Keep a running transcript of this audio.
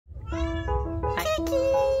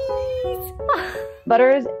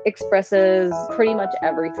Butters expresses pretty much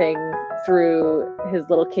everything through his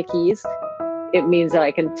little kickies. It means that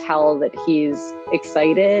I can tell that he's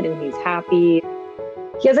excited and he's happy.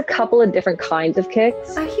 He has a couple of different kinds of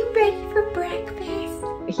kicks. Are you ready for breakfast?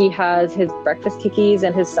 He has his breakfast kickies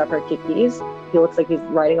and his supper kickies. He looks like he's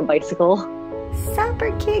riding a bicycle.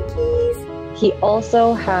 Supper kickies? He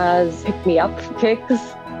also has pick-me-up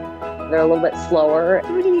kicks. They're a little bit slower.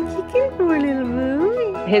 What are you kicking for, little boo?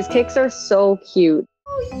 His kicks are so cute.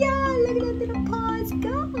 Oh yeah, look at those little paws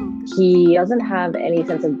go. He doesn't have any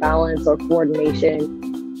sense of balance or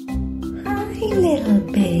coordination. Hi, little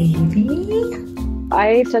baby.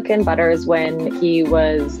 I took in Butters when he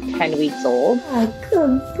was 10 weeks old. Oh,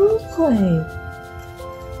 good boy.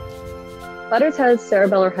 Butters has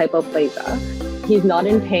cerebellar hypoplasia. He's not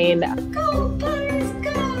in pain. Go, Butters,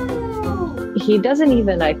 go! He doesn't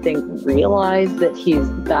even, I think, realize that he's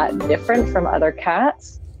that different from other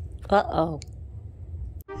cats. Uh-oh.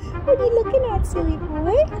 What are you looking at, silly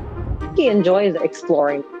boy? He enjoys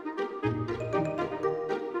exploring.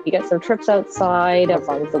 He gets some trips outside as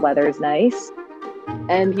long as the weather's nice.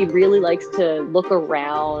 And he really likes to look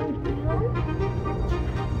around.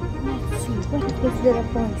 Let's see, what did this little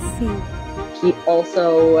boy see? He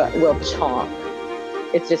also will chomp.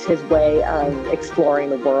 It's just his way of exploring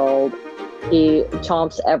the world. He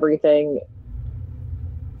chomps everything.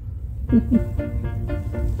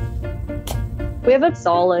 We have a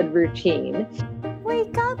solid routine.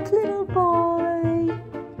 Wake up, little boy.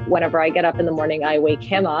 Whenever I get up in the morning, I wake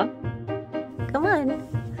him up. Come on.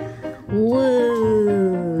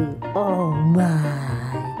 Woo! Oh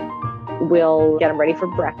my! We'll get him ready for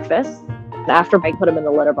breakfast. After I put him in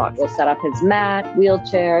the litter box, we'll set up his mat,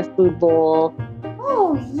 wheelchair, food bowl.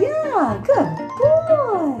 Oh yeah, good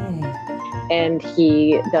boy! And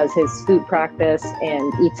he does his scoot practice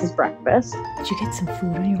and eats his breakfast. Did you get some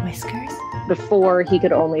food on your whiskers? Before, he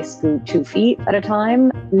could only scoot 2 feet at a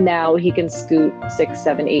time. Now he can scoot 6,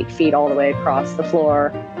 7, 8 feet all the way across the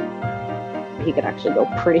floor. He can actually go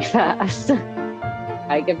pretty fast.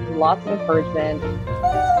 I give him lots of encouragement.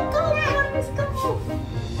 Oh, go, Butters, go!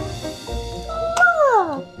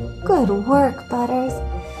 Oh, good work, Butters.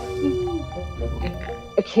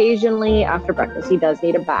 Occasionally, after breakfast, he does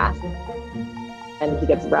need a bath. And he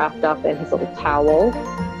gets wrapped up in his little towel.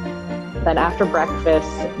 Then after breakfast,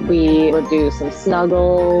 we will do some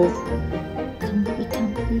snuggles.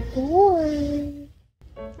 Comfy boy.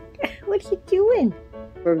 What are you doing?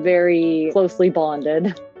 We're very closely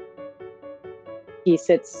bonded. He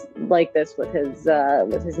sits like this with his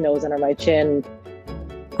nose under my chin.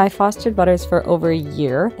 I fostered Butters for over a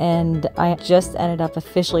year, and I just ended up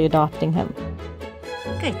officially adopting him.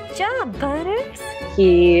 Good job, Butters.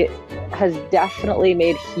 He has definitely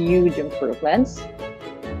made huge improvements.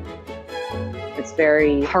 It's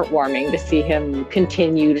very heartwarming to see him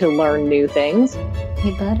continue to learn new things.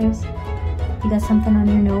 Hey, Butters, you got something on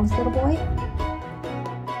your nose, little boy?